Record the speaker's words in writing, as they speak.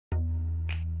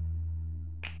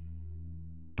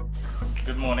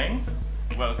Good morning.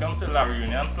 Welcome to La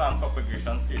Reunion Plant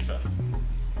Propagation Station.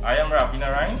 I am Ravi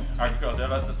Narayan,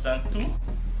 Agricultural Assistant 2,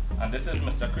 and this is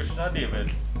Mr. Krishna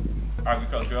David,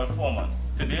 Agricultural Foreman.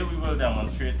 Today we will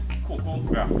demonstrate cocoa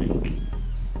grafting.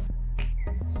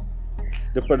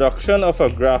 The production of a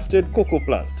grafted cocoa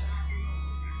plant.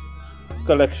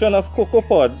 Collection of cocoa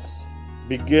pods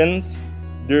begins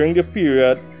during the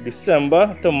period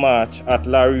December to March at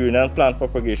La Reunion Plant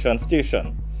Propagation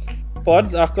Station.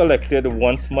 Pods are collected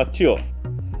once mature.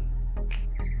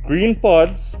 Green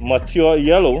pods mature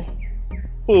yellow,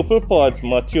 purple pods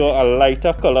mature a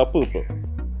lighter color purple.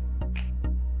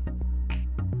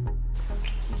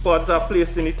 Pods are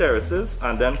placed in the terraces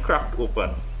and then cracked open.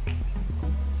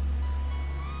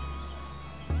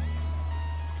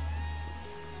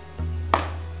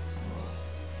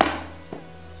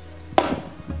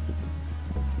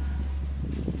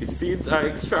 The seeds are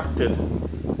extracted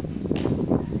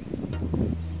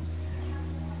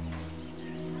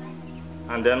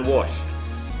and then washed.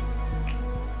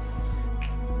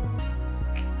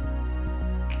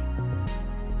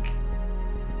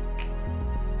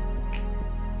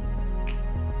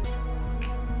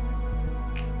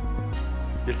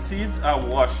 The seeds are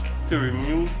washed to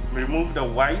remove the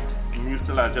white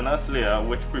mucilaginous layer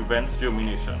which prevents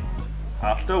germination,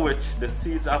 after which the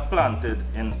seeds are planted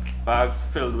in bags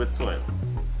filled with soil.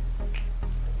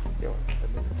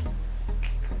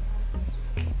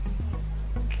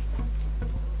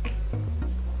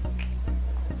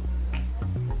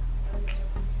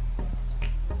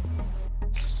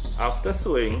 After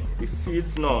sowing, the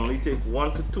seeds normally take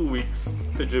 1 to 2 weeks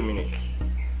to germinate.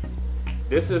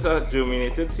 This is a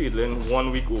germinated seedling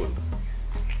 1 week old.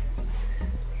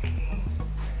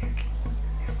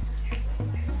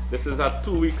 This is at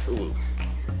 2 weeks old.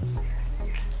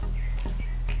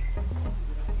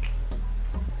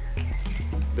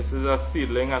 This is a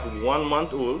seedling at 1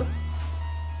 month old.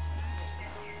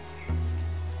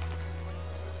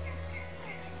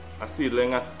 A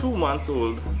seedling at 2 months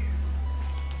old.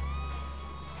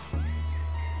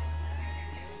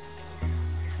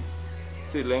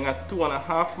 Seedling at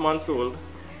 2.5 months old,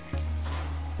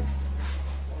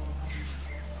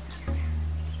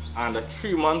 and a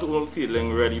 3-month-old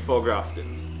seedling ready for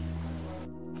grafting.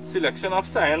 Selection of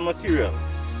scion material.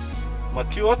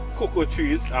 Mature cocoa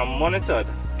trees are monitored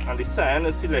and the scion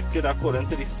is selected according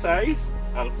to the size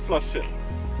and flushing.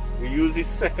 We use the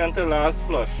second to last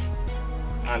flush,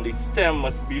 and the stem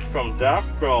must be from dark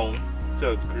brown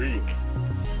to green.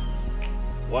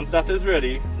 Once that is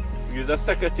ready, we use a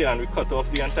secateur and we cut off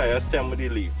the entire stem with the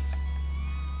leaves.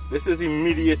 This is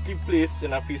immediately placed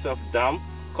in a piece of damp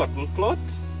cotton cloth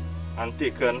and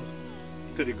taken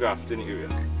to the grafting area.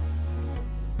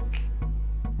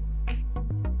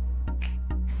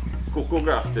 Cocoa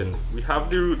grafting. We have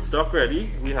the rootstock ready.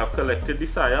 We have collected the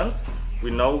scion.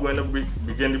 We're now going to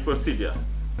begin the procedure.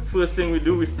 First thing we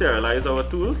do, we sterilize our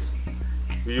tools.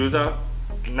 We use a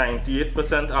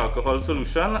 98% alcohol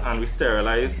solution and we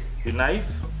sterilize the knife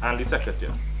and the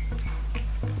secateur.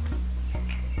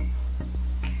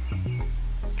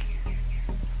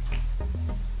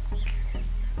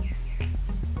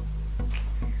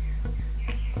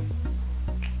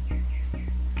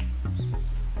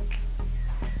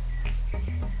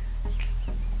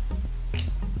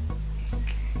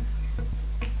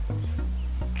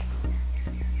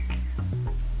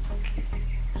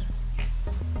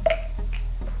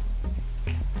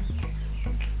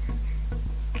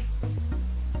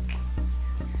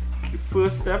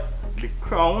 First step, the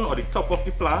crown or the top of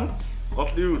the plant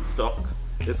of the rootstock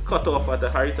is cut off at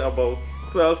a height about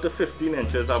 12 to 15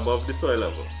 inches above the soil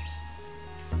level.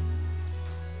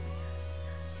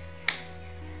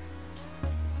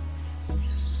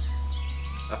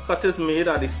 A cut is made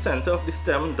at the center of the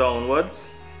stem downwards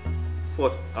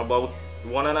for about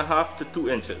 1.5 to 2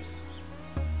 inches.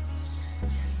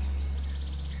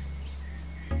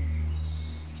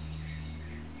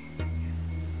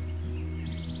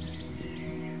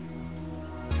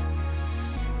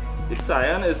 The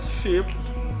scion is shaped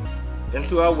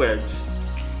into a wedge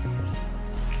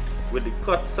with the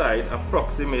cut side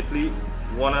approximately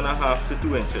 1.5 to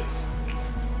 2 inches.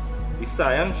 The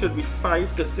scion should be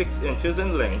 5 to 6 inches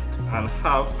in length and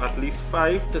have at least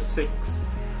 5 to 6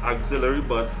 axillary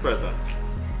buds present.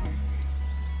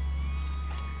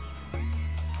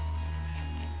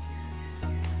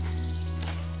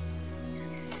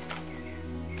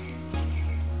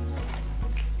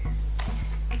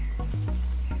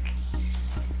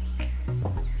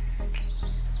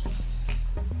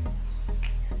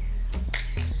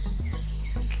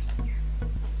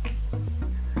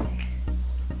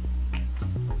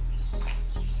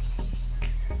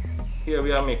 Here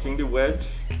we are making the wedge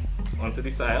onto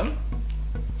the scion.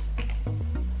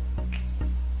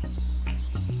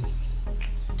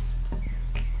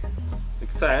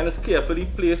 The scion is carefully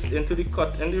placed into the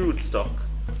cut in the rootstock,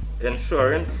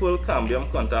 ensuring full cambium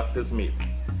contact is made.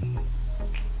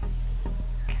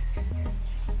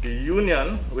 The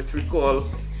union, which we call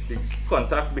the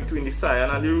contact between the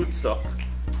scion and the rootstock,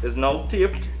 is now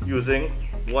taped using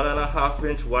 1.5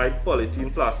 inch wide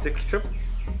polythene plastic strip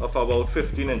of about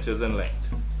 15 inches in length.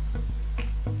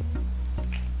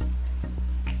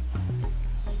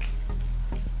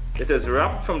 It is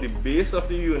wrapped from the base of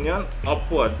the union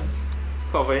upwards,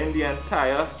 covering the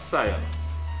entire scion.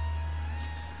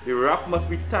 The wrap must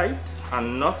be tight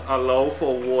and not allow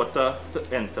for water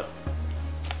to enter.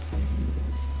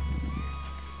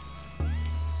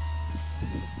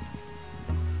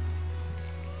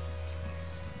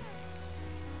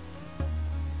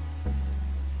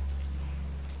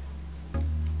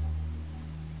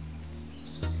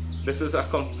 This is a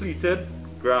completed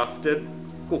grafted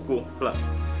cocoa plant.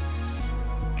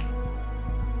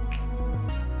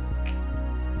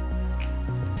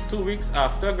 Two weeks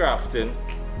after grafting,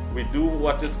 we do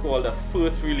what is called a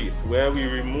first release, where we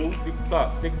remove the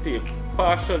plastic tape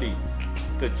partially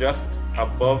to just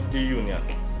above the union.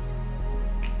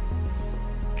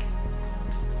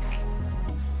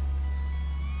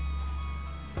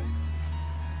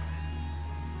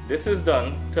 This is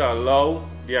done to allow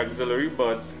the auxiliary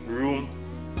buds room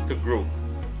to grow.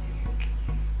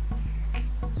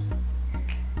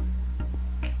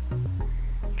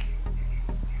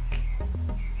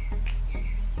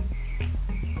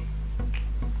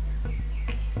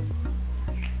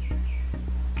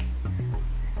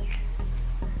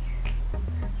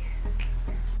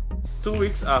 Two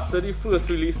weeks after the first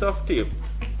release of tape,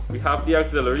 we have the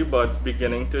auxiliary buds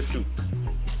beginning to shoot.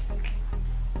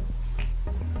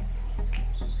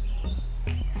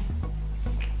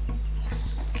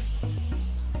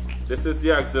 This is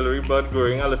the auxiliary bud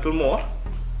growing a little more.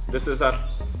 This is at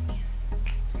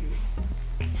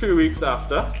 3 weeks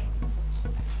after.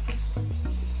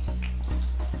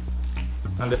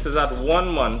 And this is at 1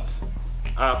 month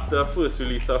after first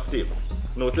release of tape.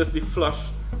 Notice the flush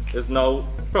is now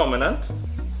prominent.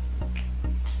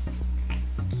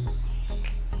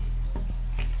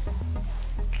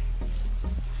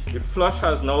 The flush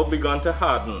has now begun to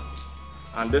harden,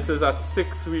 and this is at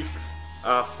 6 weeks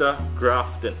after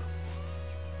grafting.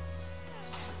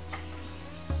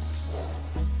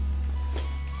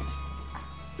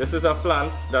 This is a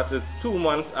plant that is 2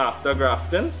 months after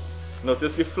grafting.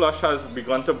 Notice the flush has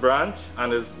begun to branch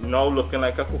and is now looking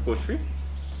like a cocoa tree.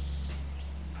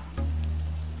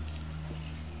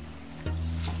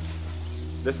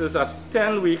 This is at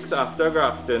 10 weeks after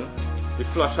grafting. The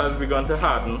flush has begun to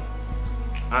harden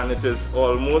and it is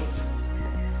almost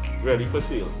ready for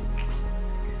sale.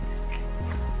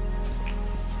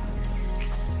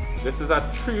 This is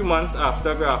at 3 months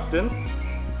after grafting.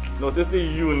 Notice the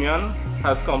union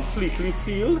has completely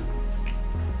sealed.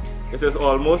 It is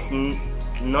almost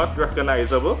not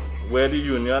recognizable where the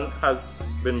union has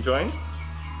been joined.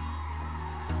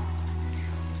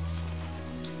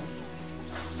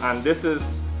 And this is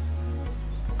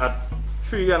at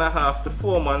 3.5 to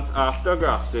 4 months after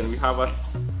grafting. We have a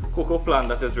cocoa plant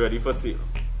that is ready for sale.